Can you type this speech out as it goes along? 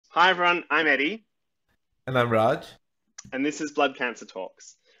Hi everyone, I'm Eddie, And I'm Raj. and this is Blood Cancer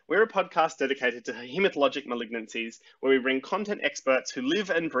Talks. We're a podcast dedicated to hematologic malignancies where we bring content experts who live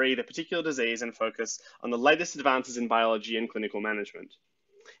and breathe a particular disease and focus on the latest advances in biology and clinical management.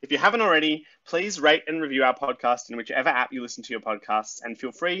 If you haven't already, please rate and review our podcast in whichever app you listen to your podcasts, and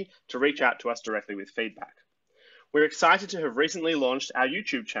feel free to reach out to us directly with feedback. We're excited to have recently launched our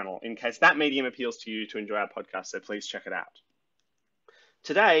YouTube channel in case that medium appeals to you to enjoy our podcast, so please check it out.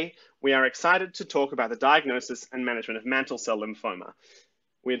 Today, we are excited to talk about the diagnosis and management of mantle cell lymphoma.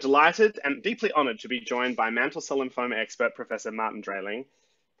 We are delighted and deeply honored to be joined by mantle cell lymphoma expert Professor Martin Dreyling.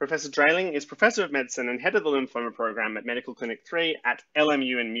 Professor Dreyling is Professor of Medicine and Head of the Lymphoma Program at Medical Clinic 3 at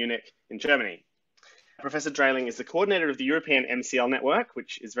LMU in Munich in Germany. Professor Dreyling is the coordinator of the European MCL network,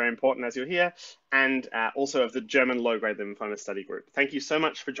 which is very important as you'll hear, and also of the German low-grade lymphoma study group. Thank you so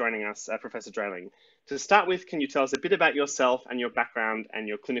much for joining us, Professor Dreyling. To start with, can you tell us a bit about yourself and your background and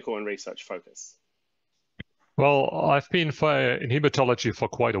your clinical and research focus? Well, I've been in hematology for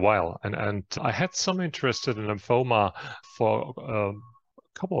quite a while, and I had some interest in lymphoma for a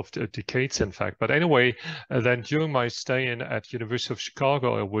couple of decades, in fact. But anyway, then during my stay at University of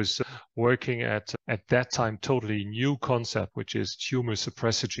Chicago, I was working at that time, totally new concept, which is tumor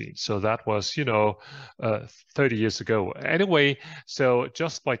suppressor gene. So that was, 30 years ago. Anyway, so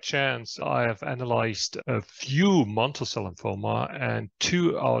just by chance, I have analyzed a few mantle cell lymphoma, and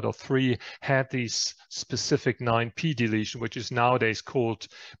 2 out of 3 had these specific 9p deletion, which is nowadays called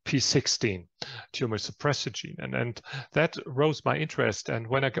P16 tumor suppressor gene. And that rose my interest. And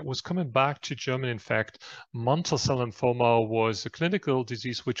when I was coming back to Germany, in fact, mantle cell lymphoma was a clinical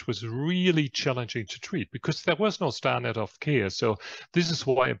disease which was really challenging to treat because there was no standard of care. So this is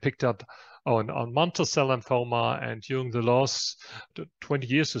why I picked up on mantle cell lymphoma. And during the last 20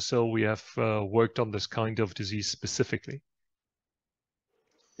 years or so, we have worked on this kind of disease specifically.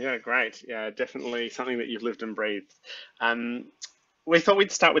 Yeah, great. Yeah, definitely something that you've lived and breathed. We thought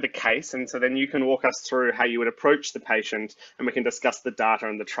we'd start with a case, and so then you can walk us through how you would approach the patient, and we can discuss the data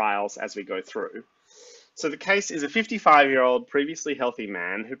and the trials as we go through. So the case is a 55-year-old previously healthy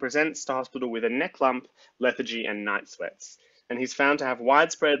man who presents to hospital with a neck lump, lethargy, and night sweats, and he's found to have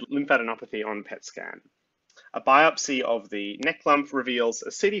widespread lymphadenopathy on PET scan. A biopsy of the neck lump reveals a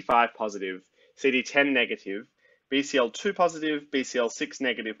CD5 positive, CD10 negative, BCL2 positive, BCL6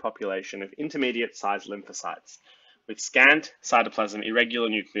 negative population of intermediate-sized lymphocytes, with scant cytoplasm irregular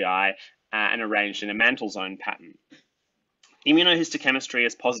nuclei and arranged in a mantle zone pattern. Immunohistochemistry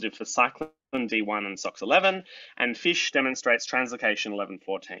is positive for cyclin D1 and SOX11, and FISH demonstrates translocation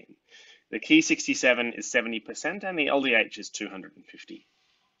 1114. The Ki67 is 70% and the LDH is 250.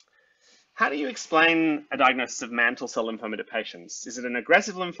 How do you explain a diagnosis of mantle cell lymphoma to patients? Is it an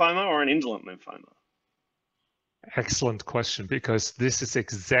aggressive lymphoma or an indolent lymphoma? Excellent question, because this is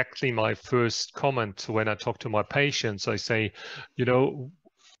exactly my first comment when I talk to my patients. I say,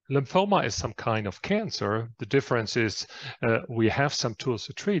 lymphoma is some kind of cancer. The difference is we have some tools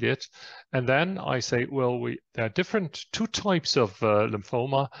to treat it. And then I say, well, there are 2 types of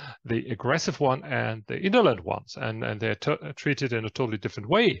lymphoma, the aggressive one and the indolent ones. And they're treated in a totally different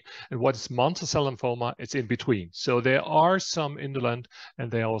way. And what is mantle cell lymphoma? It's in between. So there are some indolent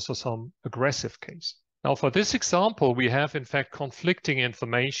and there are also some aggressive cases. Now, for this example, we have, in fact, conflicting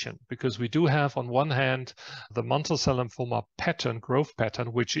information because we do have, on one hand, the mantle cell lymphoma pattern, growth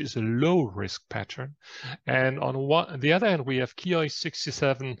pattern, which is a low-risk pattern. And on the other hand, we have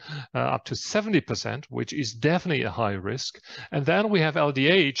Ki67 up to 70%, which is definitely a high risk. And then we have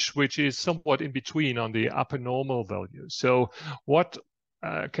LDH, which is somewhat in between on the upper normal value. So what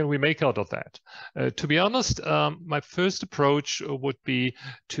can we make out of that? To be honest, my first approach would be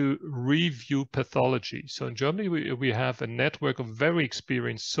to review pathology. So in Germany, we have a network of very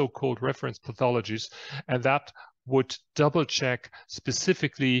experienced so-called reference pathologists, and that would double check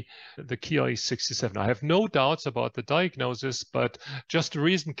specifically the Ki67. I have no doubts about the diagnosis, but just a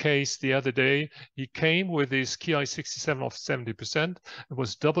recent case the other day, he came with his Ki67 of 70%, it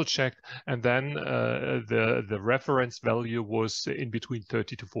was double checked, and then the reference value was in between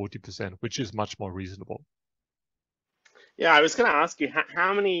 30 to 40%, which is much more reasonable. Yeah, I was going to ask you,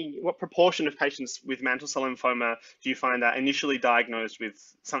 what proportion of patients with mantle cell lymphoma do you find are initially diagnosed with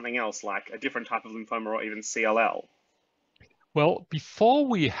something else, like a different type of lymphoma or even CLL? Well, before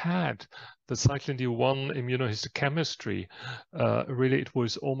we had the cyclin D1 immunohistochemistry, really it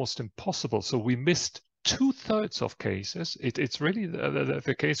was almost impossible. So we missed 2/3 of cases. It's really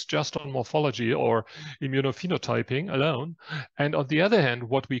the case just on morphology or immunophenotyping alone. And on the other hand,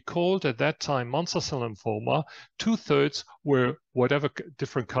 what we called at that time mantle cell lymphoma, 2/3 were whatever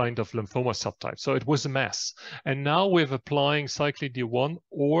different kind of lymphoma subtype. So it was a mess. And now we're applying cyclin D1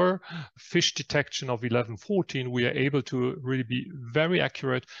 or FISH detection of 1114. We are able to really be very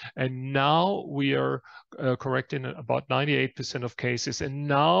accurate. And now we are correct in about 98% of cases. And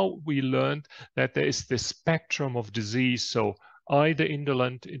now we learned that there is this spectrum of disease. So either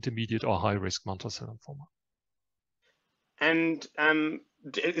indolent, intermediate, or high-risk mantle cell lymphoma. And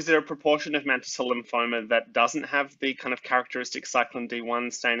is there a proportion of mantle cell lymphoma that doesn't have the kind of characteristic cyclin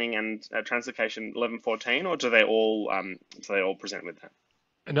D1 staining and translocation 1114, or do they all present with that?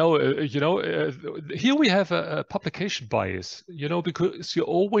 No, here we have a publication bias, because you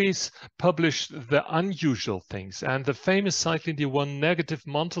always publish the unusual things. And the famous cyclin D1 negative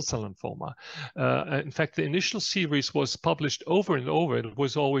mantle cell lymphoma. In fact, the initial series was published over and over. It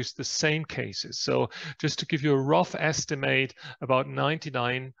was always the same cases. So just to give you a rough estimate, about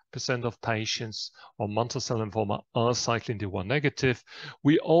 99% of patients on mantle cell lymphoma are cyclin D1 negative.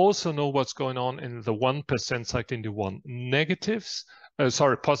 We also know what's going on in the 1% cyclin D1 negatives.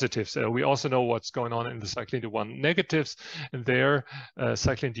 Positives. We also know what's going on in the cyclin D1 negatives, and there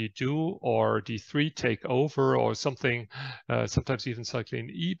cyclin D2 or D3 take over, or something, sometimes even cyclin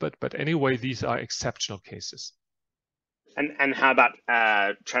E. But anyway, these are exceptional cases. And how about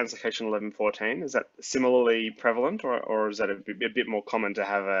translocation 1114? Is that similarly prevalent, or is that a bit more common to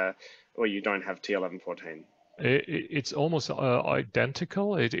have where you don't have T1114? It's almost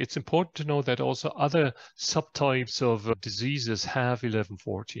identical. It's important to know that also other subtypes of diseases have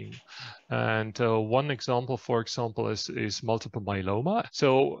 1114. And one example, for example, is multiple myeloma.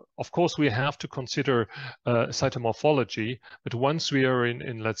 So, of course, we have to consider cytomorphology. But once we are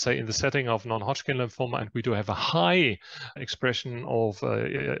in, let's say, in the setting of non-Hodgkin lymphoma, and we do have a high expression of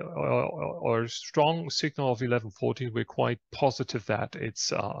or strong signal of 1114, we're quite positive that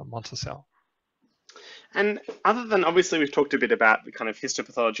it's mantle cell. And other than, obviously, we've talked a bit about the kind of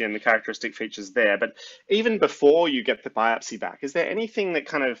histopathology and the characteristic features there, but even before you get the biopsy back, is there anything that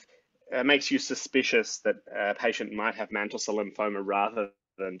kind of makes you suspicious that a patient might have mantle cell lymphoma rather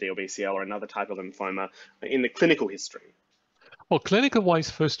than DLBCL or another type of lymphoma in the clinical history? Well, clinical-wise,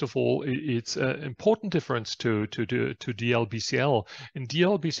 first of all, it's an important difference to DLBCL. In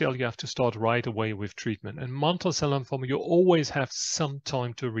DLBCL, you have to start right away with treatment. And mantle cell lymphoma, you always have some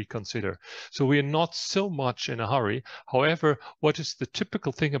time to reconsider. So we are not so much in a hurry. However, what is the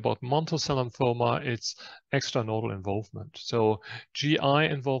typical thing about mantle cell lymphoma? It's extranodal involvement. So GI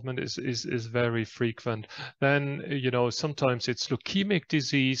involvement is very frequent. Then, sometimes it's leukemic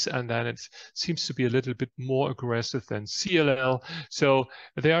disease, and then it seems to be a little bit more aggressive than CLL. So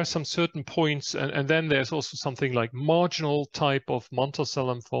there are some certain points, and then there's also something like marginal type of mantle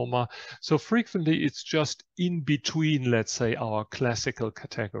cell lymphoma. So frequently it's just in between, let's say, our classical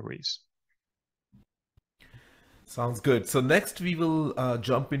categories. Sounds good. So next we will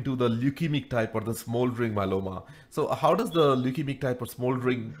jump into the leukemic type or the smoldering myeloma. So how does the leukemic type or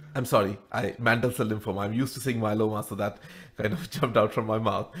smoldering, mantle cell lymphoma, I'm used to saying myeloma, so that kind of jumped out from my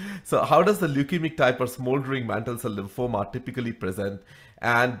mouth. So how does the leukemic type or smoldering mantle cell lymphoma typically present,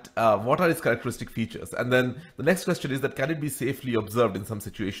 and what are its characteristic features? And then the next question is that can it be safely observed in some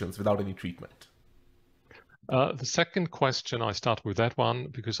situations without any treatment? The second question, I start with that one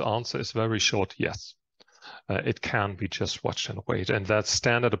because the answer is very short, yes. It can be just watch and wait, and that's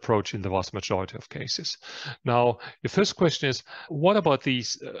standard approach in the vast majority of cases. Now, your first question is, what about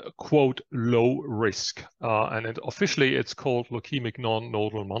these quote low risk? And officially it's called leukemic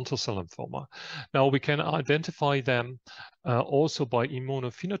non-nodal mantle cell lymphoma. Now we can identify them also by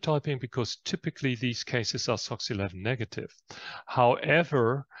immunophenotyping, because typically these cases are SOX11 negative.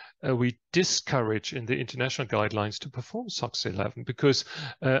 However, we discourage in the international guidelines to perform SOX11 because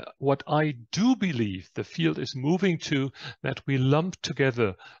what I do believe the field is moving to, that we lump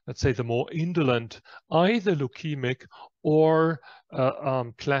together, let's say, the more indolent, either leukemic or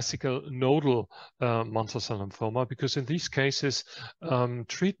classical nodal mantle cell lymphoma, because in these cases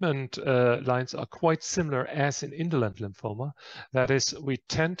treatment lines are quite similar as in indolent lymphoma. That is, we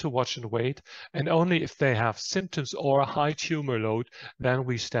tend to watch and wait, and only if they have symptoms or a high tumor load, then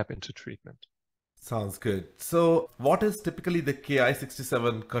we step into treatment. Sounds good. So what is typically the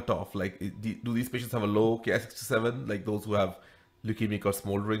Ki-67 cutoff? Like, do these patients have a low Ki-67, like those who have leukemic or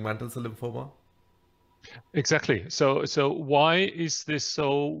smoldering mantle cell lymphoma? Exactly. So why is this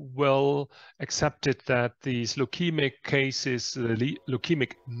so well accepted that these leukemic cases,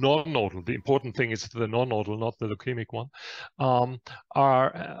 leukemic non-nodal, the important thing is the non-nodal, not the leukemic one,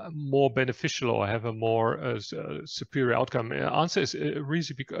 are more beneficial or have a more superior outcome? The answer is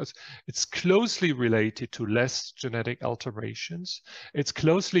really because it's closely related to less genetic alterations. It's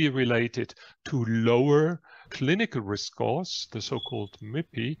closely related to lower clinical risk scores, the so-called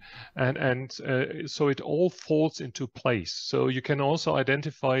MIPI, and so it all falls into place. So you can also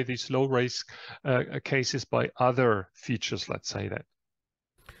identify these low-risk cases by other features, let's say that.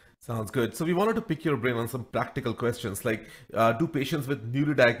 Sounds good. So we wanted to pick your brain on some practical questions like, do patients with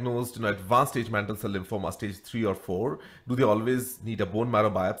newly diagnosed, advanced stage mantle cell lymphoma, stage 3 or 4, do they always need a bone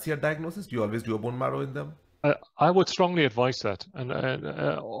marrow biopsy at diagnosis? Do you always do a bone marrow in them? I would strongly advise that. And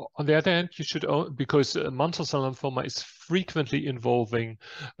on the other hand, you should, because mantle cell lymphoma is frequently involving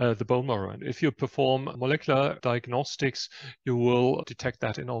the bone marrow. And if you perform molecular diagnostics, you will detect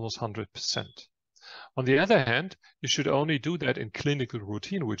that in almost 100%. On the other hand, you should only do that in clinical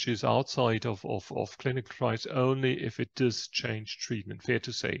routine, which is outside of clinical trials only if it does change treatment, fair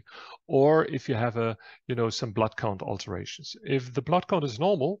to say, or if you have some blood count alterations. If the blood count is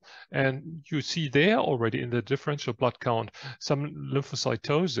normal and you see there already in the differential blood count some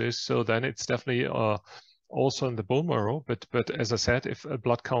lymphocytosis, so then it's definitely also in the bone marrow, but as I said, if a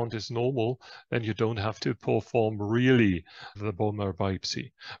blood count is normal, then you don't have to perform really the bone marrow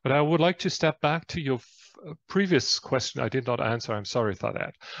biopsy. But I would like to step back to your previous question I did not answer. I'm sorry for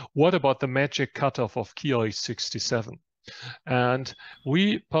that. What about the magic cutoff of Ki-67? And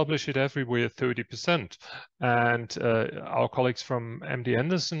we publish it everywhere 30%. And our colleagues from MD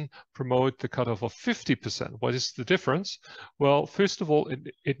Anderson promote the cutoff of 50%. What is the difference? Well, first of all,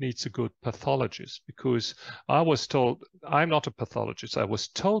 it needs a good pathologist, because I was told, I'm not a pathologist, I was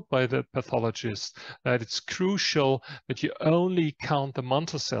told by the pathologist that it's crucial that you only count the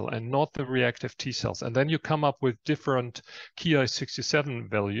mantle cell and not the reactive T cells. And then you come up with different Ki-67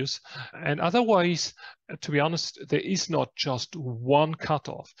 values. And otherwise, to be honest, there is not just one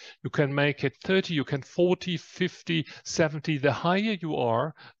cutoff. You can make it 30, you can 40, 50, 70. The higher you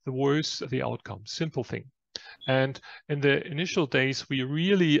are, the worse the outcome. Simple thing. And in the initial days, we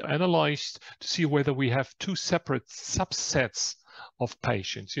really analyzed to see whether we have two separate subsets of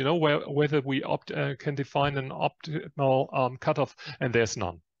patients, whether we can define an optimal cutoff, and there's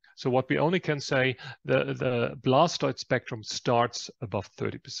none. So what we only can say, the blastoid spectrum starts above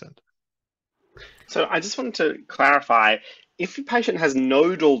 30%. So I just wanted to clarify, if a patient has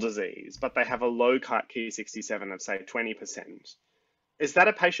nodal disease, but they have a low Ki-67 of say 20%, is that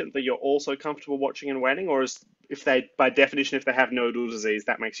a patient that you're also comfortable watching and waiting, or if they, by definition, if they have nodal disease,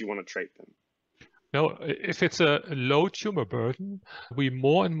 that makes you want to treat them? No, if it's a low tumor burden, we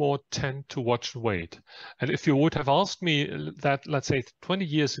more and more tend to watch and wait. And if you would have asked me that, let's say 20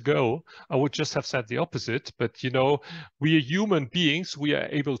 years ago, I would just have said the opposite. But, we are human beings, we are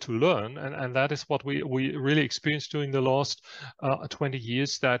able to learn. And that is what we really experienced during the last 20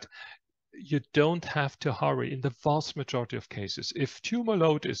 years, that you don't have to hurry in the vast majority of cases. If tumor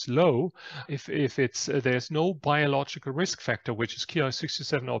load is low, if there's no biological risk factor, which is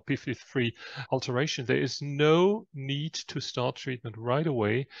Ki-67 or p53 alteration, there is no need to start treatment right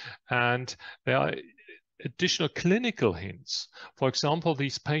away. And there are additional clinical hints. For example,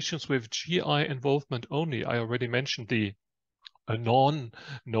 these patients with GI involvement only, I already mentioned a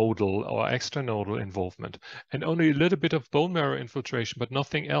non-nodal or extranodal involvement, and only a little bit of bone marrow infiltration, but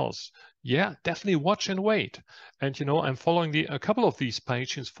nothing else. Yeah, definitely watch and wait. And, I'm following a couple of these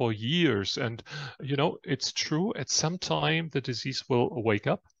patients for years. And, it's true, at some time the disease will wake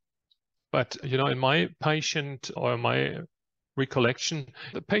up. But, in my patient or my recollection,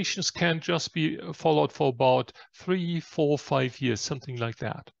 the patients can just be followed for about 3, 4, 5 years, something like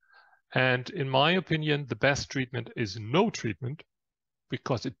that. And in my opinion, the best treatment is no treatment,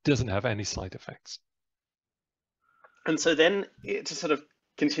 because it doesn't have any side effects. And so then, to sort of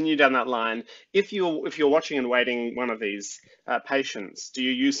continue down that line, if you're watching and waiting one of these patients, do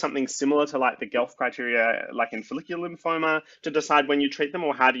you use something similar to like the Guelph criteria, like in follicular lymphoma, to decide when you treat them,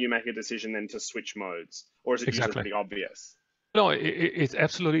 or how do you make a decision then to switch modes, or is it usually pretty obvious? No, it's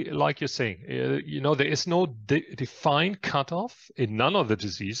absolutely like you're saying. There is no defined cutoff in none of the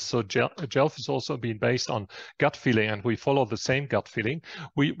diseases. So GELF is also being based on gut feeling, and we follow the same gut feeling.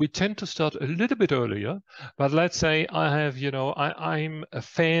 We tend to start a little bit earlier, but let's say I'm a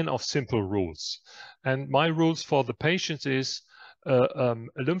fan of simple rules, and my rules for the patients is a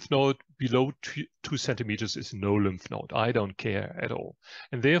lymph node below 2 centimeters is no lymph node. I don't care at all.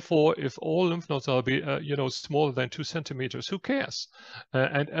 And therefore, if all lymph nodes are smaller than 2 centimeters, who cares?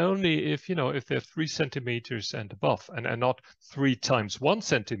 And only if they're 3 centimeters and above, and not 3 times 1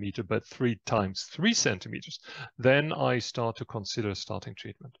 centimeter, but 3 times 3 centimeters, then I start to consider starting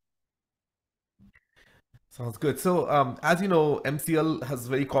treatment. Sounds good. So, as you know, MCL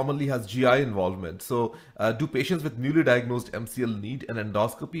very commonly has GI involvement. So, do patients with newly diagnosed MCL need an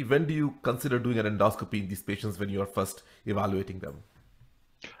endoscopy? When do you consider doing an endoscopy in these patients when you are first evaluating them?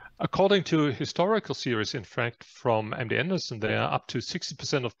 According to historical series, in fact, from MD Anderson, there are up to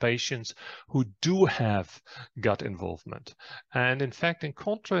 60% of patients who do have gut involvement. And in fact, in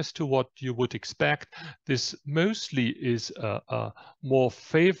contrast to what you would expect, this mostly is a more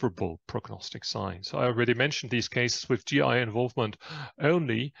favorable prognostic sign. So I already mentioned these cases with GI involvement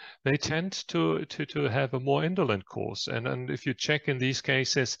only. They tend to have a more indolent course. And if you check in these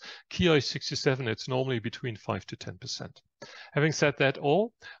cases, Ki67, it's normally between 5 to 10%. Having said that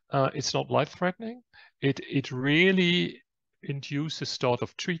it's not life-threatening. It really induces start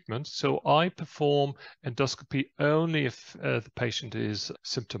of treatment. So I perform endoscopy only if the patient is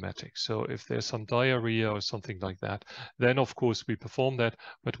symptomatic. So if there's some diarrhea or something like that, then of course we perform that,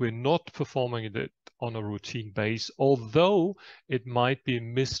 but we're not performing it on a routine base, although it might be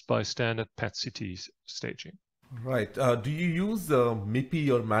missed by standard PET-CT staging. Right. Do you use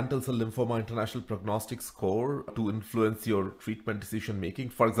MIPI or mantle cell lymphoma international prognostic score to influence your treatment decision making?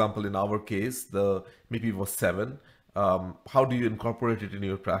 For example, in our case, the MIPI was 7. How do you incorporate it in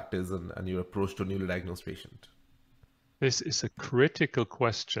your practice and your approach to newly diagnosed patient? This is a critical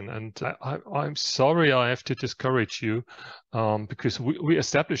question, and I'm sorry I have to discourage you because we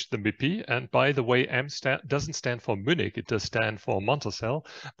established the MIPI, and by the way, M doesn't stand for Munich, it does stand for mantle cell.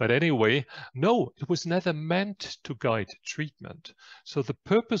 But anyway, no, it was never meant to guide treatment. So the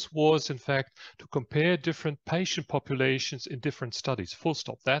purpose was, in fact, to compare different patient populations in different studies, full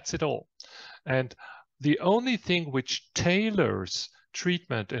stop, that's it all. And the only thing which tailors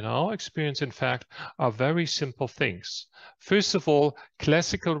treatment, in our experience, in fact, are very simple things. First of all,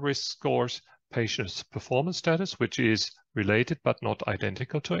 classical risk scores, patient's performance status, which is related but not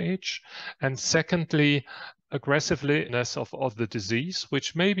identical to age. And secondly, aggressiveness of the disease,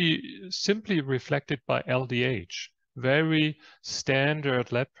 which may be simply reflected by LDH. Very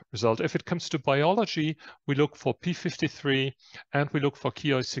standard lab result. If it comes to biology, we look for P53 and we look for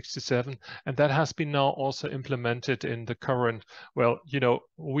Ki67, and that has been now also implemented in the current, well, you know,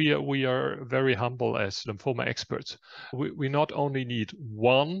 we are very humble as lymphoma experts. We not only need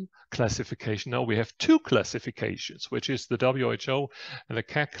one classification, now we have 2 classifications, which is the WHO and the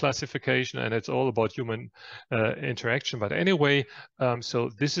CAC classification, and it's all about human interaction. But anyway, so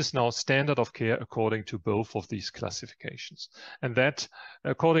this is now standard of care according to both of these classifications. And that,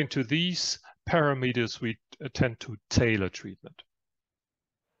 according to these parameters, we tend to tailor treatment.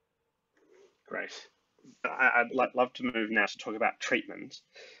 Great. I'd love to move now to talk about treatment.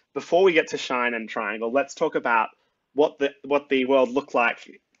 Before we get to SHINE and Triangle, let's talk about what the world looked like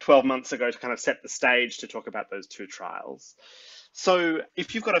 12 months ago to kind of set the stage to talk about those 2 trials. So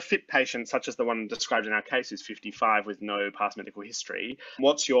if you've got a fit patient, such as the one described in our case, who's 55 with no past medical history,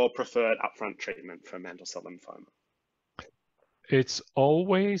 what's your preferred upfront treatment for mantle cell lymphoma? It's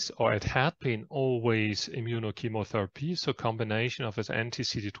always, or it had been always, immunochemotherapy, so combination of an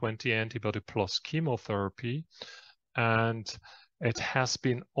anti-CD20 antibody plus chemotherapy, and it has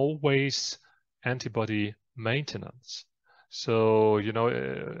been always antibody maintenance. So, you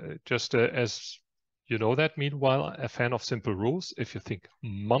know, just as you know that, meanwhile, a fan of simple rules. If you think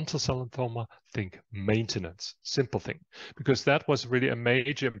mantle cell lymphoma, think maintenance, simple thing, because that was really a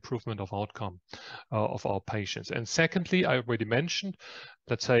major improvement of outcome of our patients. And secondly, I already mentioned,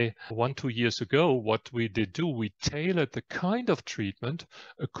 let's say 1-2 years ago, what we did do, we tailored the kind of treatment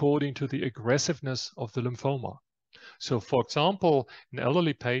according to the aggressiveness of the lymphoma. So, for example, in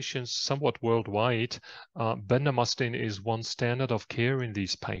elderly patients, somewhat worldwide, bendamustine is one standard of care in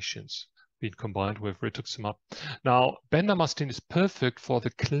these patients, being combined with rituximab. Now, bendamustine is perfect for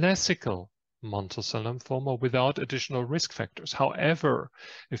the classical mantle cell lymphoma without additional risk factors. However,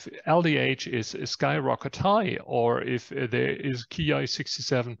 if LDH is skyrocket high, or if there is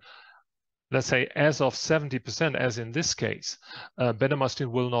Ki67, let's say as of 70%, as in this case, bendamustine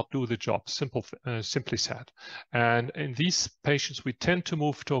will not do the job, simply said. And in these patients, we tend to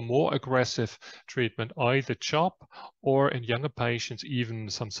move to a more aggressive treatment, either CHOP or in younger patients, even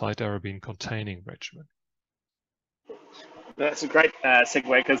some cytarabine containing regimen. That's a great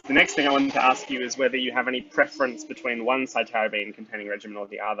segue, because the next thing I wanted to ask you is whether you have any preference between one cytarabine containing regimen or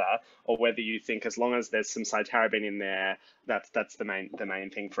the other, or whether you think as long as there's some cytarabine in there, that's the main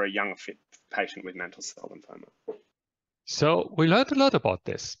thing for a young fit patient with mantle cell lymphoma. So we learned a lot about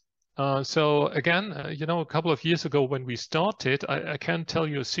this. So again, you know, a couple of years ago when we started, I can tell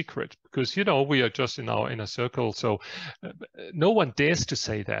you a secret. because, you know, we are just in our inner circle. So no one dares to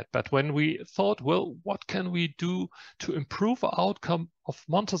say that. But when we thought, well, what can we do to improve our outcome of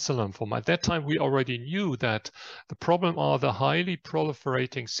mantle cell lymphoma? At that time, we already knew that the problem are the highly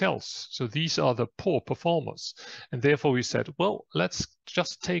proliferating cells. So these are the poor performers. And therefore we said, well, let's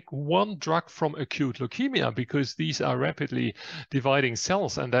just take one drug from acute leukemia, because these are rapidly dividing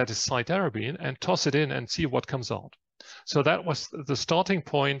cells, and that is cytarabine, and toss it in and see what comes out. So that was the starting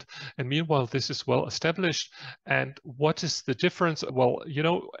point. And meanwhile, this is well established. And what is the difference? Well, you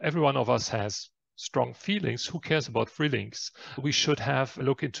know, every one of us has strong feelings. Who cares about feelings? We should have a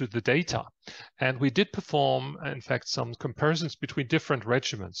look into the data. And we did perform, in fact, some comparisons between different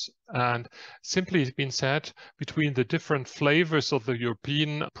regimens. And simply it's been said, between the different flavors of the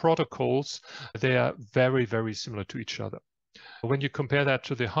European protocols, they are very, very similar to each other. When you compare that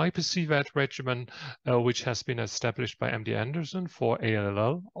to the hyper-CVAD regimen, which has been established by MD Anderson for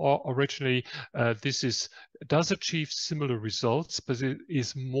ALL, or originally, this does achieve similar results, but it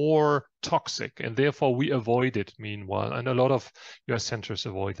is more toxic, and therefore we avoid it meanwhile, and a lot of US centers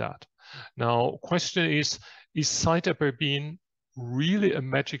avoid that. Now, question is cytarabine really a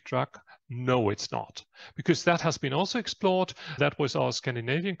magic drug? No, it's not, because that has been also explored. That was our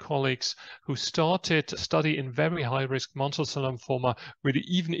Scandinavian colleagues who started a study in very high-risk mantle cell lymphoma, really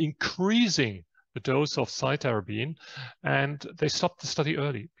even increasing the dose of cytarabine, and they stopped the study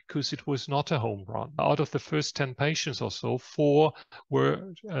early because it was not a home run. Out of the first 10 patients or so, 4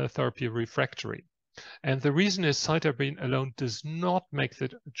 were therapy refractory. And the reason is cytarabine alone does not make the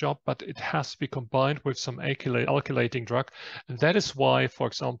job, but it has to be combined with some alkylating drug. And that is why, for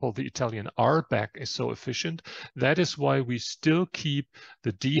example, the Italian RBAC is so efficient. That is why we still keep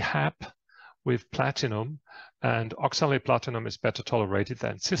the DHAP with platinum, and oxalate platinum is better tolerated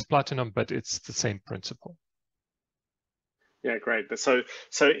than cisplatinum, but it's the same principle. Yeah, great. So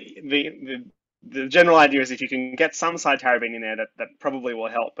the general idea is if you can get some cytarabine in there, that probably will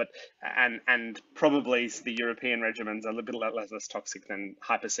help. But and probably the European regimens are a little bit less toxic than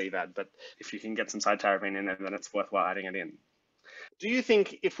hyper-CVAD. But if you can get some cytarabine in there, then it's worthwhile adding it in. Do you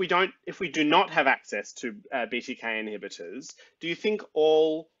think if we do not have access to BTK inhibitors, do you think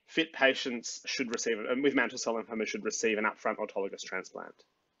all fit patients should receive, with mantle cell lymphoma, should receive an upfront autologous transplant?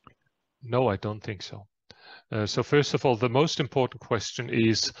 No, I don't think so. So first of all, the most important question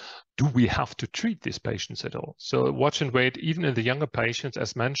is, do we have to treat these patients at all? So watch and wait, even in the younger patients,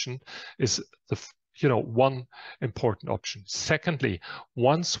 as mentioned, is one important option. Secondly,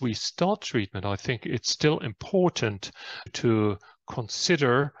 once we start treatment, I think it's still important to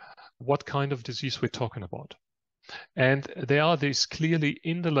consider what kind of disease we're talking about. And there are these clearly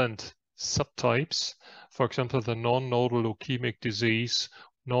indolent subtypes, for example, the non-nodal leukemic disease,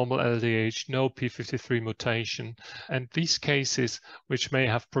 normal LDH, no p53 mutation. And these cases, which may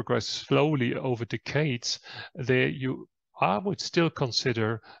have progressed slowly over decades, I would still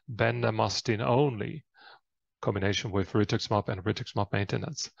consider bendamustine only, combination with rituximab and rituximab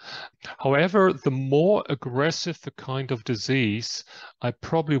maintenance. However, the more aggressive the kind of disease, I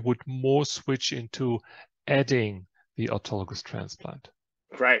probably would more switch into adding the autologous transplant.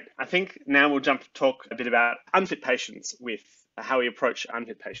 Great. I think now we'll jump to talk a bit about unfit patients, with how we approach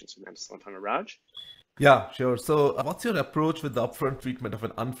unfit patients with mantle cell lymphoma. Raj? Yeah, sure. So what's your approach with the upfront treatment of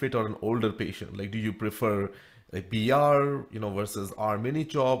an unfit or an older patient? Like, do you prefer a BR, versus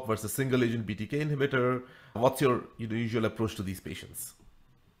R-mini-CHOP versus single agent BTK inhibitor? What's your usual approach to these patients?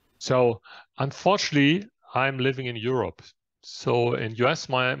 So unfortunately, I'm living in Europe. So in US,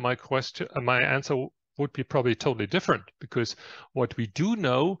 my answer would be probably totally different, because what we do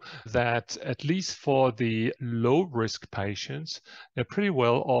know that at least for the low risk patients, they're pretty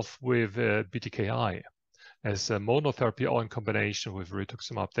well off with BTKI as a monotherapy or in combination with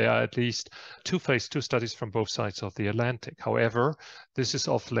rituximab. There are at least 2 phase 2 studies from both sides of the Atlantic. However, this is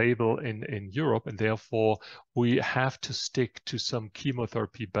off-label in Europe, and therefore we have to stick to some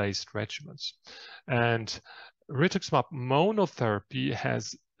chemotherapy-based regimens. And rituximab monotherapy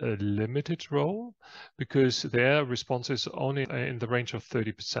has a limited role because their response is only in the range of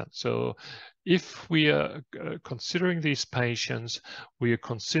 30%. So if we are considering these patients, we are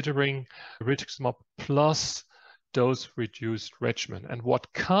considering rituximab plus dose-reduced regimen. And what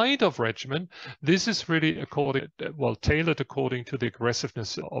kind of regimen? This is really tailored according to the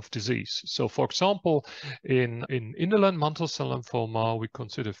aggressiveness of disease. So for example, in indolent mantle cell lymphoma, we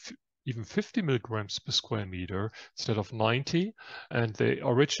consider even 50 milligrams per square meter instead of 90. And the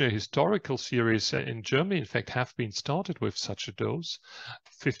original historical series in Germany, in fact, have been started with such a dose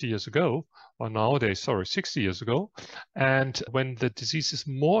 50 years ago, or nowadays, sorry, 60 years ago. And when the disease is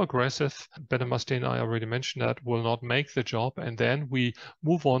more aggressive, bendamustine, I already mentioned that, will not make the job. And then we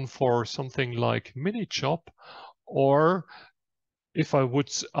move on for something like mini-CHOP, or if I would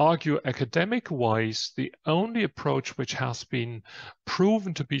argue academic-wise, the only approach which has been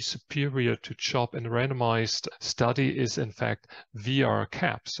proven to be superior to CHOP in a randomized study is, in fact,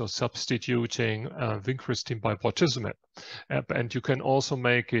 VR-CAP, so substituting vincristine by bortezomib. And you can also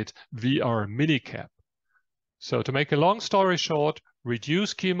make it VR-mini-CAP. So to make a long story short,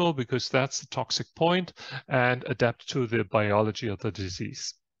 reduce chemo because that's the toxic point, and adapt to the biology of the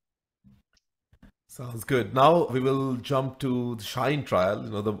disease. Sounds good. Now we will jump to the SHINE trial,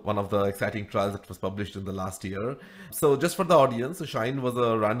 one of the exciting trials that was published in the last year. So just for the audience, so SHINE was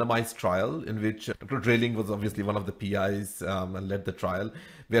a randomized trial in which Dr. Dreyling was obviously one of the PIs and led the trial,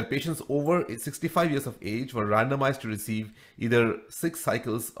 where patients over 65 years of age were randomized to receive either 6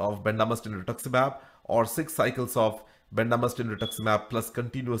 cycles of bendamustine rituximab or 6 cycles of bendamustine rituximab plus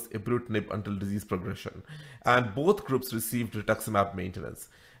continuous ibrutinib until disease progression. And both groups received rituximab maintenance.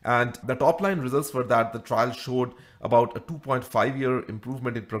 And the top line results were that the trial showed about a 2.5-year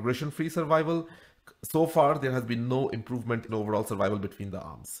improvement in progression-free survival. So far, there has been no improvement in overall survival between the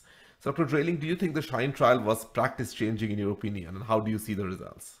arms. So Dr. Dreyling, do you think the SHINE trial was practice-changing in your opinion, and how do you see the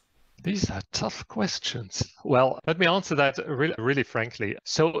results? These are tough questions. Well, let me answer that really frankly.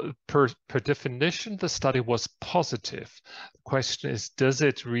 So per definition, the study was positive. The question is, does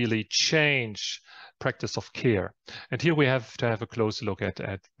it really change practice of care? And here we have to have a closer look at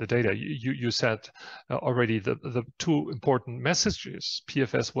the data. You said already the two important messages.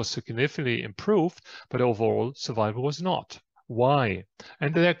 PFS was significantly improved, but overall survival was not. Why?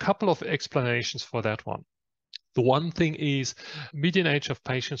 And there are a couple of explanations for that one. The one thing is median age of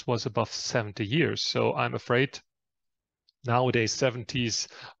patients was above 70 years. So I'm afraid nowadays 70s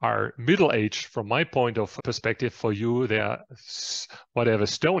are middle aged from my point of perspective. For you, they are whatever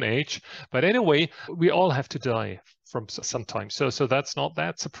stone age. But anyway, we all have to die from sometimes. So that's not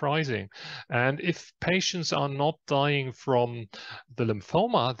that surprising. And if patients are not dying from the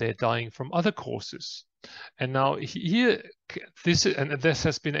lymphoma, they're dying from other causes. And now here, this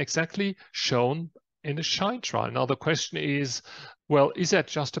has been exactly shown in the SHINE trial. Now the question is, well, is that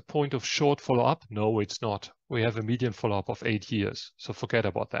just a point of short follow-up? No, it's not. We have a median follow-up of 8 years, so forget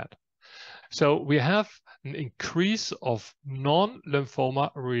about that. So we have an increase of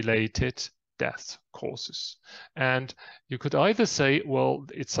non-lymphoma related death causes. And you could either say, well,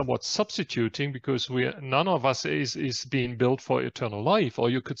 it's somewhat substituting because none of us is being built for eternal life,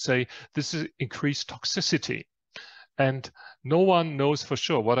 or you could say this is increased toxicity. And no one knows for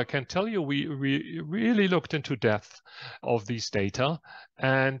sure. What I can tell you, we really looked into depth of these data,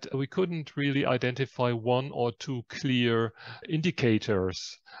 and we couldn't really identify one or two clear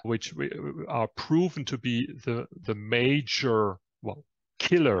indicators which are proven to be the major, well,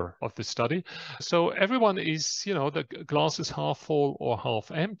 killer of the study. So everyone is, the glass is half full or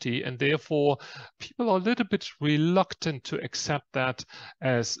half empty, and therefore people are a little bit reluctant to accept that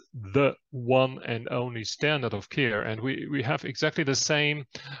as the one and only standard of care. And we have exactly the same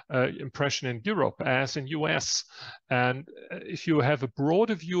impression in Europe as in US. And if you have a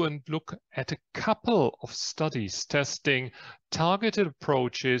broader view and look at a couple of studies testing targeted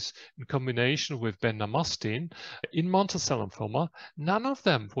approaches in combination with bendamustine in mantle cell lymphoma, none of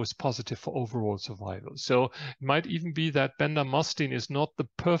them was positive for overall survival. So it might even be that bendamustine is not the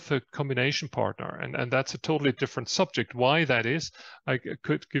perfect combination partner, and that's a totally different subject. Why that is, I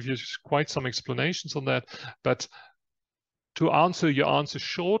could give you quite some explanations on that, but to answer your answer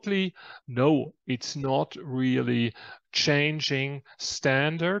shortly, no, it's not really changing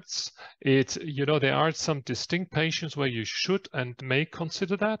standards. There are some distinct patients where you should and may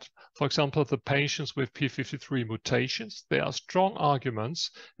consider that. For example, the patients with p53 mutations, there are strong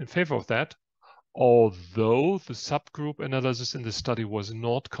arguments in favor of that, although the subgroup analysis in the study was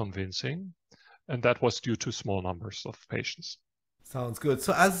not convincing, and that was due to small numbers of patients. Sounds good.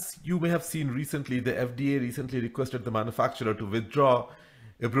 So as you may have seen recently, the FDA recently requested the manufacturer to withdraw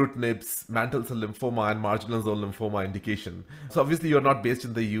ibrutinib's mantle cell lymphoma and marginal zone lymphoma indication. So obviously you're not based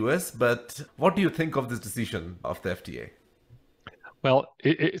in the US, but what do you think of this decision of the FDA? Well,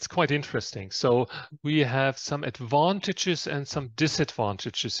 it's quite interesting. So we have some advantages and some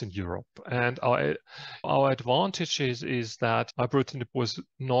disadvantages in Europe. And our advantage is that ibrutinib was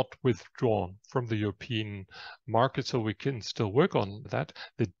not withdrawn from the European market, so we can still work on that.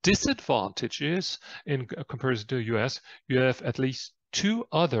 The disadvantage is, in comparison to the US, you have at least 2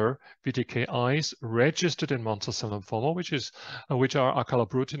 other BTKIs registered in mantle cell lymphoma, which are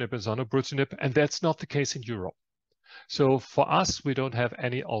acalabrutinib and zanubrutinib, and that's not the case in Europe. So for us, we don't have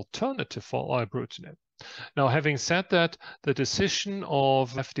any alternative for ibrutinib. Now, having said that, the decision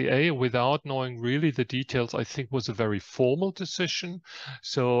of FDA without knowing really the details, I think, was a very formal decision.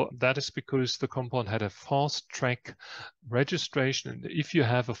 So that is because the compound had a fast-track registration. And if you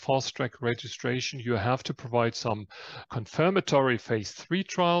have a fast-track registration, you have to provide some confirmatory phase 3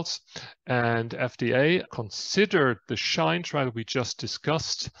 trials. And FDA considered the SHINE trial we just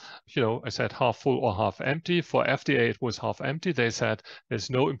discussed, I said half full or half empty. For FDA, it was half empty. They said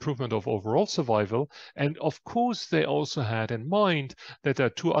there's no improvement of overall survival. And of course, they also had in mind that there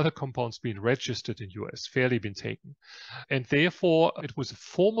are 2 other compounds being registered in US, fairly been taken. And therefore, it was a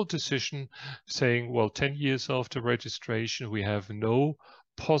formal decision saying, well, 10 years after registration, we have no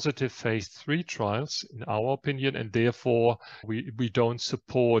positive phase 3 trials, in our opinion, and therefore we don't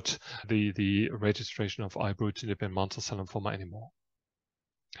support the registration of ibrutinib in mantle cell lymphoma anymore.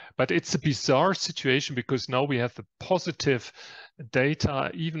 But it's a bizarre situation because now we have the positive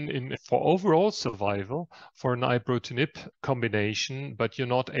data even for overall survival for an ibrutinib combination, but you're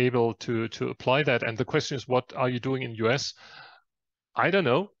not able to apply that. And the question is, what are you doing in US? I don't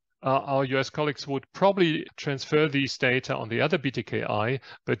know. Our US colleagues would probably transfer these data on the other BTKI,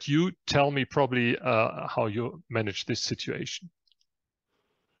 but you tell me probably how you manage this situation.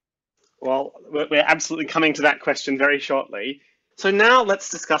 Well, we're absolutely coming to that question very shortly. So now let's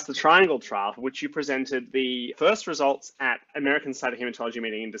discuss the Triangle trial, for which you presented the first results at American Cytohematology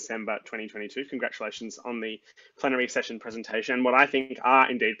meeting in December 2022. Congratulations on the plenary session presentation, and what I think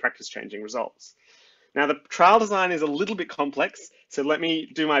are indeed practice-changing results. Now, the trial design is a little bit complex, so let me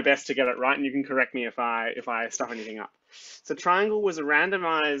do my best to get it right, and you can correct me if I stuff anything up. So Triangle was a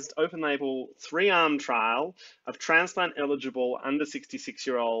randomized, open-label, 3-arm trial of transplant-eligible under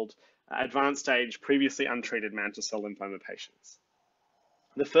 66-year-old advanced stage, previously untreated mantle cell lymphoma patients.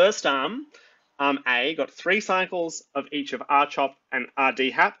 The first arm, arm A, got 3 cycles of each of R-CHOP and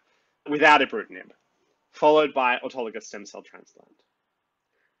RDHAP without ibrutinib, followed by autologous stem cell transplant.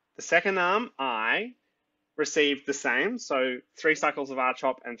 The second arm, I, received the same, so 3 cycles of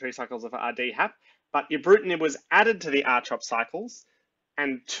R-CHOP and 3 cycles of RDHAP, but ibrutinib was added to the R-CHOP cycles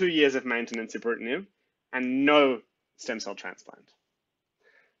and 2 years of maintenance ibrutinib and no stem cell transplant.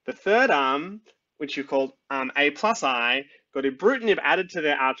 The third arm, which you called arm A plus I, got ibrutinib added to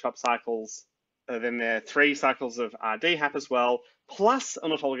their R-CHOP cycles, then their 3 cycles of RDHAP as well, plus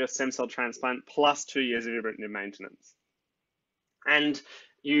an autologous stem cell transplant, plus 2 years of ibrutinib maintenance. And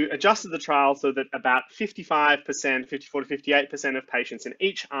you adjusted the trial so that about 55%, 54 to 58% of patients in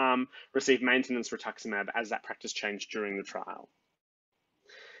each arm received maintenance rituximab as that practice changed during the trial.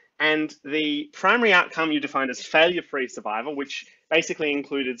 And the primary outcome you defined as failure-free survival, which basically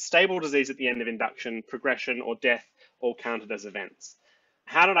included stable disease at the end of induction, progression, or death, all counted as events.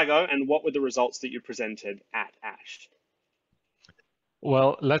 How did I go, and what were the results that you presented at ASH?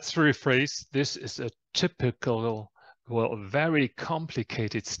 Well, let's rephrase. This is a typical, very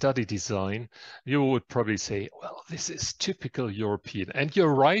complicated study design. You would probably say, well, this is typical European. And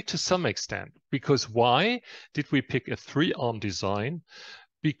you're right to some extent, because why did we pick a 3-arm design?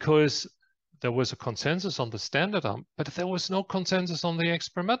 Because there was a consensus on the standard arm, but there was no consensus on the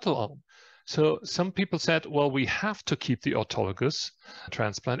experimental arm. So some people said, well, we have to keep the autologous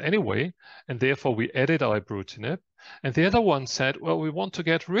transplant anyway, and therefore we added ibrutinib. And the other one said, well, we want to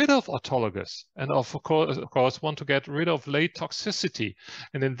get rid of autologous and of course want to get rid of late toxicity.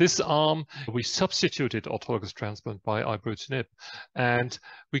 And in this arm, we substituted autologous transplant by ibrutinib. And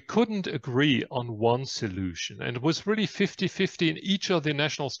we couldn't agree on one solution. And it was really 50-50 in each of the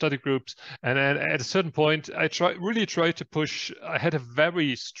national study groups. And at a certain point, I really tried to push. I had a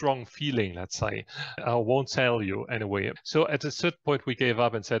very strong feeling, let's say. I won't tell you anyway. So at a certain point, we gave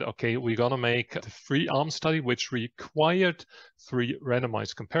up and said, okay, we're going to make a 3-arm study, which required 3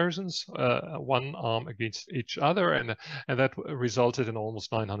 randomized comparisons, one arm against each other, and that resulted in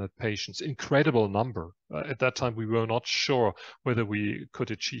almost 900 patients. Incredible number. At that time, we were not sure whether we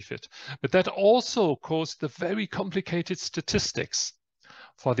could achieve it. But that also caused the very complicated statistics.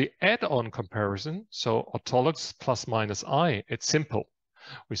 For the add-on comparison, so autologous plus minus I, it's simple.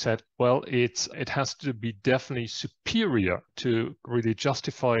 We said, well, it has to be definitely superior to really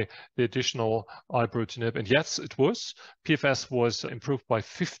justify the additional ibrutinib. And yes, it was. PFS was improved by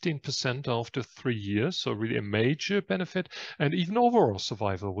 15% after 3 years, so really a major benefit. And even overall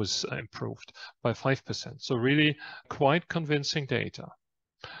survival was improved by 5%. So really quite convincing data.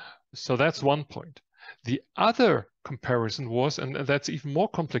 So that's one point. The other comparison was, and that's even more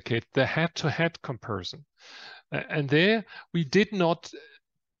complicated, the head-to-head comparison. And there we did not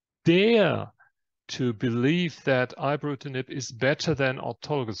dare to believe that ibrutinib is better than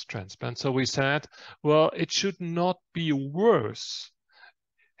autologous transplant. So we said, well, it should not be worse,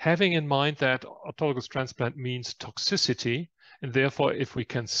 having in mind that autologous transplant means toxicity, and therefore if we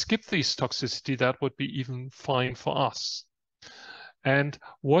can skip this toxicity, that would be even fine for us. And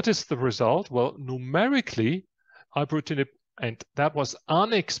what is the result? Well, numerically, ibrutinib, and that was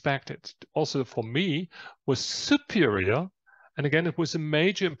unexpected, also for me, was superior. And again, it was a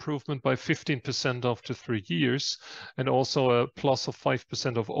major improvement by 15% after 3 years, and also a plus of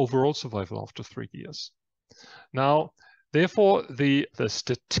 5% of overall survival after 3 years. Now, therefore, the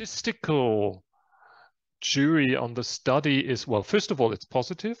statistical jury on the study is, well, first of all, it's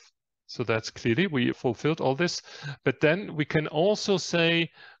positive. So that's clearly we fulfilled all this. But then we can also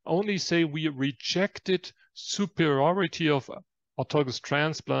only say we rejected superiority of autologous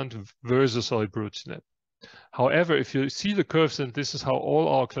transplant versus ibrutinib. However, if you see the curves, and this is how all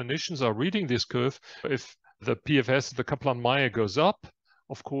our clinicians are reading this curve, if the PFS, the Kaplan-Meier goes up,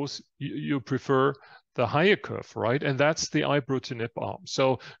 of course, you prefer the higher curve, right? And that's the ibrutinib arm.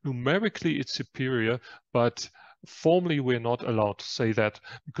 So numerically, it's superior, but formally, we're not allowed to say that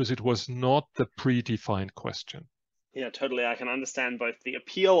because it was not the predefined question. Yeah, totally. I can understand both the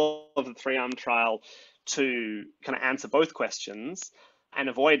appeal of the 3-arm trial to kind of answer both questions and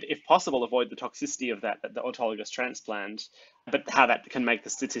avoid, if possible, avoid the toxicity of that, the autologous transplant, but how that can make the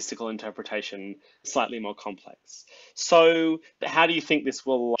statistical interpretation slightly more complex. So how do you think this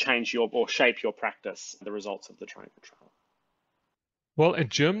will change or shape your practice, the results of the Triangle trial? Well, in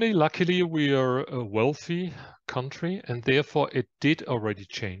Germany, luckily, we are a wealthy country, and therefore it did already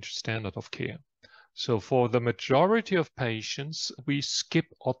change standard of care. So for the majority of patients, we skip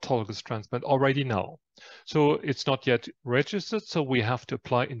autologous transplant already now. So it's not yet registered, so we have to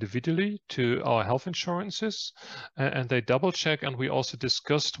apply individually to our health insurances, and they double check. And we also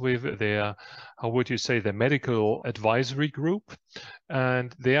discussed with their, how would you say, their medical advisory group,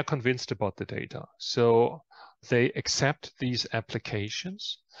 and they are convinced about the data. So they accept these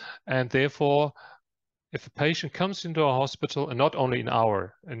applications, and therefore, if a patient comes into a hospital, and not only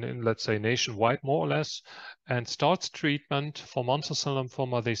in let's say nationwide, more or less, and starts treatment for mantle cell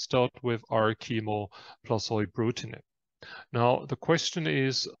lymphoma, they start with our chemo plus ibrutinib. Now, the question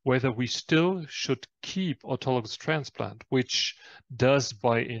is whether we still should keep autologous transplant, which does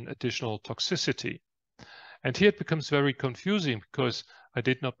buy in additional toxicity. And here it becomes very confusing because I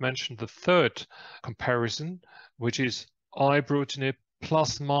did not mention the third comparison, which is ibrutinib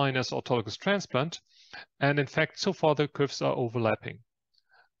plus minus autologous transplant. And in fact, so far the curves are overlapping.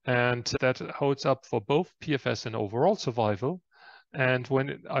 And that holds up for both PFS and overall survival. And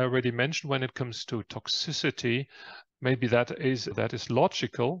I already mentioned when it comes to toxicity, maybe that is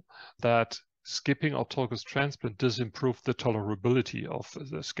logical that skipping autologous transplant does improve the tolerability of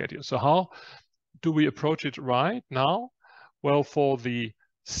the schedule. So how do we approach it right now? Well, for the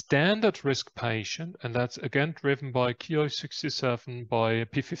standard risk patient, and that's again driven by Ki67, by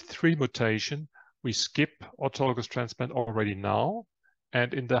p53 mutation, we skip autologous transplant already now.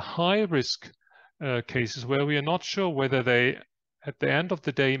 And in the high risk cases where we are not sure whether they, at the end of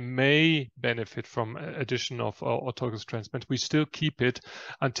the day, may benefit from addition of autologous transplant, we still keep it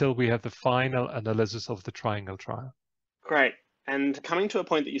until we have the final analysis of the Triangle trial. Great. And coming to a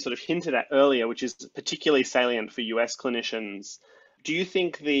point that you sort of hinted at earlier, which is particularly salient for US clinicians, do you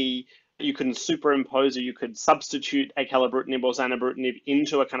think you can superimpose or you could substitute acalabrutinib or zanubrutinib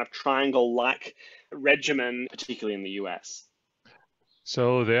into a kind of triangle-like regimen, particularly in the US?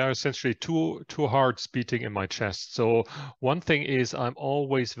 So there are essentially two hearts beating in my chest. So one thing is I'm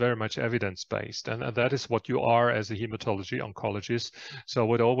always very much evidence-based, and that is what you are as a hematology oncologist. So I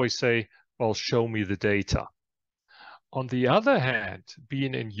would always say, well, show me the data. On the other hand,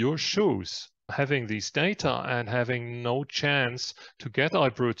 being in your shoes, having these data and having no chance to get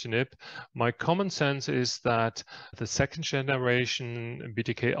ibrutinib, my common sense is that the second generation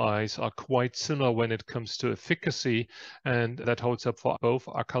BTKIs are quite similar when it comes to efficacy, and that holds up for both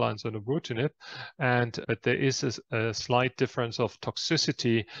Acala and zanubrutinib. But there is a slight difference of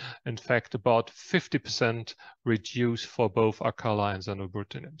toxicity, in fact, about 50% reduced for both Acala and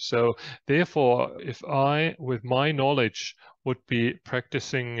zanubrutinib. So therefore, if I, with my knowledge, would be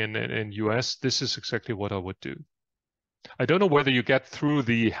practicing in US, this is exactly what I would do. I don't know whether you get through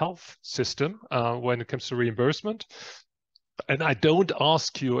the health system when it comes to reimbursement. And I don't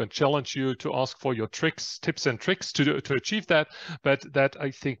ask you and challenge you to ask for your tips and tricks to achieve that, but that I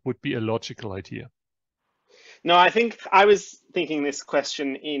think would be a logical idea. No, I think I was thinking this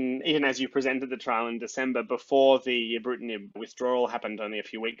question even as you presented the trial in December before the ibrutinib withdrawal happened only a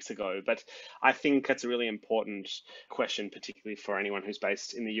few weeks ago. But I think that's a really important question, particularly for anyone who's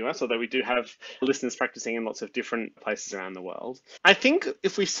based in the US, although we do have listeners practicing in lots of different places around the world. I think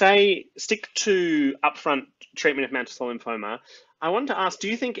if we stick to upfront treatment of mantle cell lymphoma, I wanted to ask, do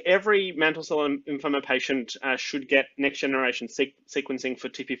you think every mantle cell lymphoma patient should get next generation sequencing for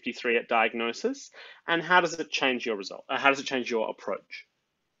T53 at diagnosis? And how does it change your result? How does it change your approach?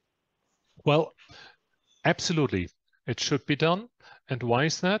 Well, absolutely. It should be done. And why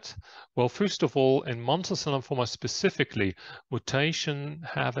is that? Well, first of all, in mantle cell lymphoma specifically, mutation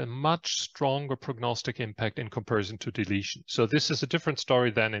have a much stronger prognostic impact in comparison to deletion. So this is a different story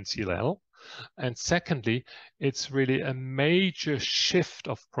than in CLL. And secondly, it's really a major shift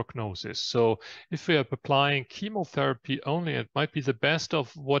of prognosis. So if we are applying chemotherapy only, it might be the best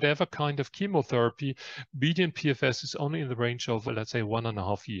of whatever kind of chemotherapy. Median PFS is only in the range of, let's say,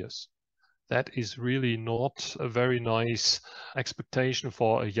 1.5 years. That is really not a very nice expectation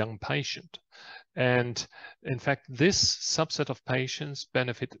for a young patient. And in fact, this subset of patients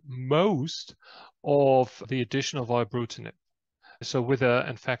benefit most of the addition of ibrutinib. So with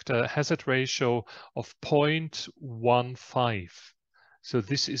in fact, a hazard ratio of 0.15. So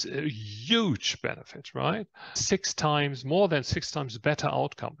this is a huge benefit, right? More than 6 times better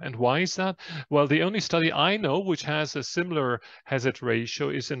outcome. And why is that? Well, the only study I know which has a similar hazard ratio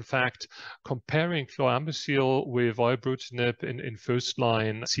is in fact comparing chlorambucil with ibrutinib in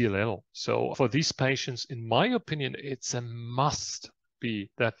first-line CLL. So for these patients, in my opinion, it's a must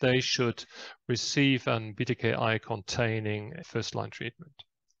be that they should receive an BTKI containing first-line treatment.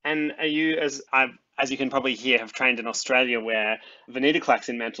 And are you, as you can probably hear, have trained in Australia, where venetoclax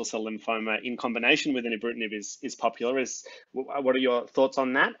in mantle cell lymphoma in combination with an ibrutinib is popular. What are your thoughts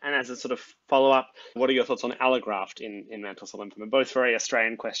on that? And as a sort of follow-up, what are your thoughts on allograft in mantle cell lymphoma? Both very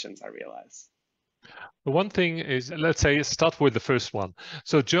Australian questions, I realize. The one thing is, let's say, start with the first one.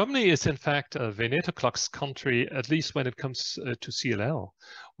 So Germany is in fact a venetoclax country, at least when it comes to CLL,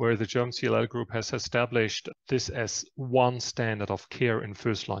 where the German CLL group has established this as one standard of care in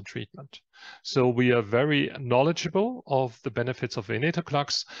first-line treatment. So we are very knowledgeable of the benefits of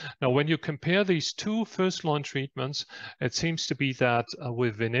venetoclax. Now, when you compare these two first-line treatments, it seems to be that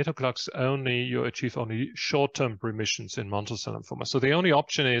with venetoclax only, you achieve only short-term remissions in mantle cell lymphoma. So the only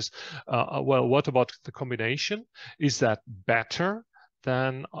option is, well, what about the combination? Is that better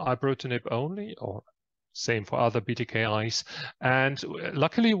than ibrutinib only, or same for other BTKIs? And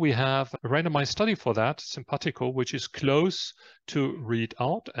luckily, we have a randomized study for that, Simpatico, which is close to read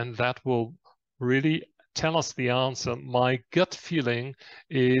out, and that will really tell us the answer. My gut feeling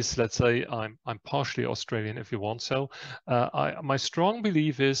is, let's say, I'm partially Australian, if you want so. My strong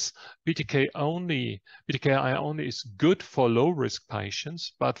belief is BTKI only is good for low-risk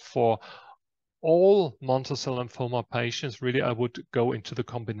patients, but for all mantle cell lymphoma patients, really, I would go into the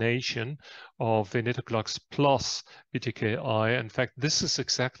combination of venetoclax plus BTKI. In fact, this is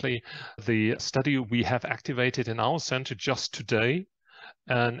exactly the study we have activated in our center just today,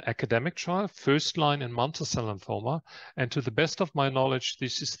 an academic trial, first line in mantle cell lymphoma. And to the best of my knowledge,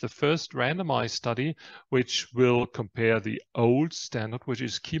 this is the first randomized study which will compare the old standard, which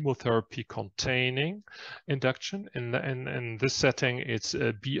is chemotherapy containing induction. In this setting, it's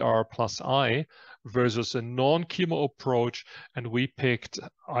BR plus I versus a non-chemo approach. And we picked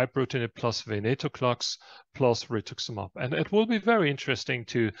ibrutinib plus venetoclax plus rituximab. And it will be very interesting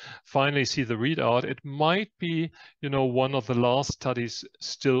to finally see the readout. It might be, one of the last studies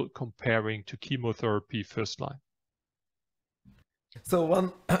still comparing to chemotherapy first line. So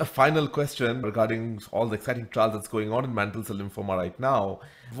one final question regarding all the exciting trials that's going on in mantle cell lymphoma right now.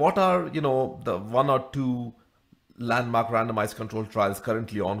 What are, the 1 or 2 landmark randomized controlled trials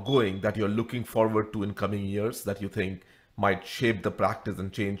currently ongoing that you're looking forward to in coming years that you think might shape the practice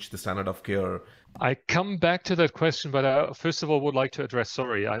and change the standard of care? I come back to that question, but I first of all would like to address,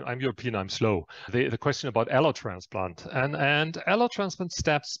 sorry, I'm European, I'm slow, the question about Allo-Transplant. And Allo-Transplant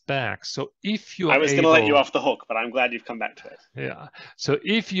steps back. So if you are I was going to let you off the hook, but I'm glad you've come back to it. Yeah. So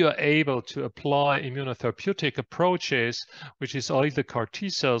if you're able to apply immunotherapeutic approaches, which is either CAR T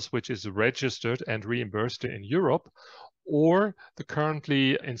cells, which is registered and reimbursed in Europe, or the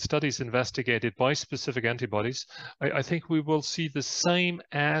currently in studies investigated bispecific antibodies, I think we will see the same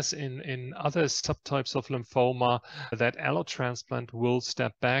as in other subtypes of lymphoma, that Allo-Transplant will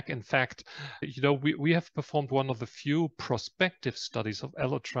step back. In fact, we have performed one of the few prospective studies of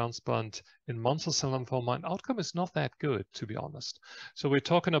Allo-Transplant in mantle cell lymphoma, and outcome is not that good, to be honest. So we're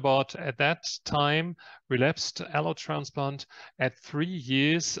talking about, at that time, relapsed allo-transplant at 3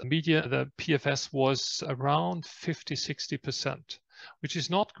 years, the PFS was around 50-60%, which is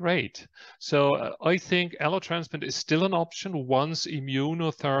not great. So I think allo-transplant is still an option once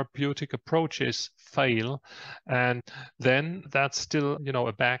immunotherapeutic approaches fail, and then that's still,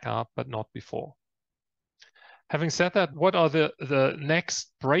 a backup, but not before. Having said that, what are the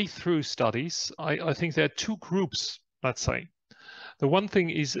next breakthrough studies? I think there are two groups, let's say. The one thing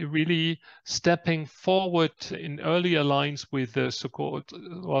is really stepping forward in earlier lines with the so-called,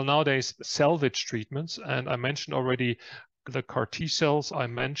 well, nowadays salvage treatments. And I mentioned already the CAR T cells. I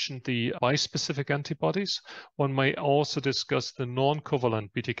mentioned the bispecific antibodies. One may also discuss the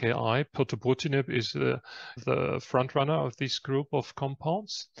non-covalent BTKI. Ibrutinib is the front runner of this group of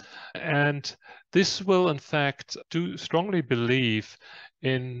compounds. And this will, in fact, strongly believe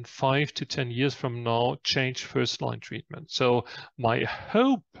in 5 to 10 years from now, change first-line treatment. So my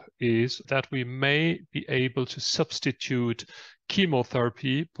hope is that we may be able to substitute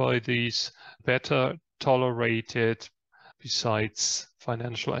chemotherapy by these better tolerated, besides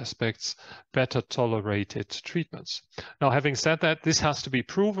financial aspects, better tolerated treatments. Now, having said that, this has to be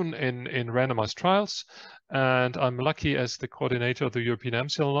proven in randomized trials. And I'm lucky as the coordinator of the European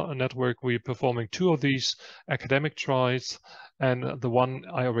MCL network, we're performing 2 of these academic trials, and the one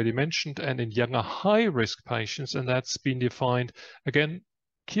I already mentioned, and in younger high-risk patients, and that's been defined, again,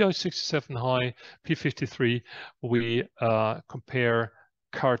 Ki67 high, P53, we compare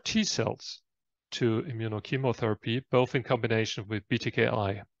CAR T cells to immunochemotherapy, both in combination with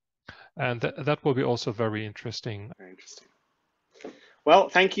BTKI. And that will be also very interesting. Very interesting. Well,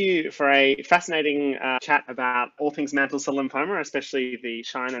 thank you for a fascinating chat about all things mantle cell lymphoma, especially the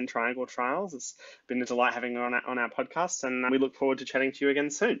SHINE and Triangle trials. It's been a delight having you on our podcast, and we look forward to chatting to you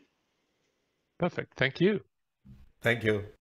again soon. Perfect. Thank you. Thank you.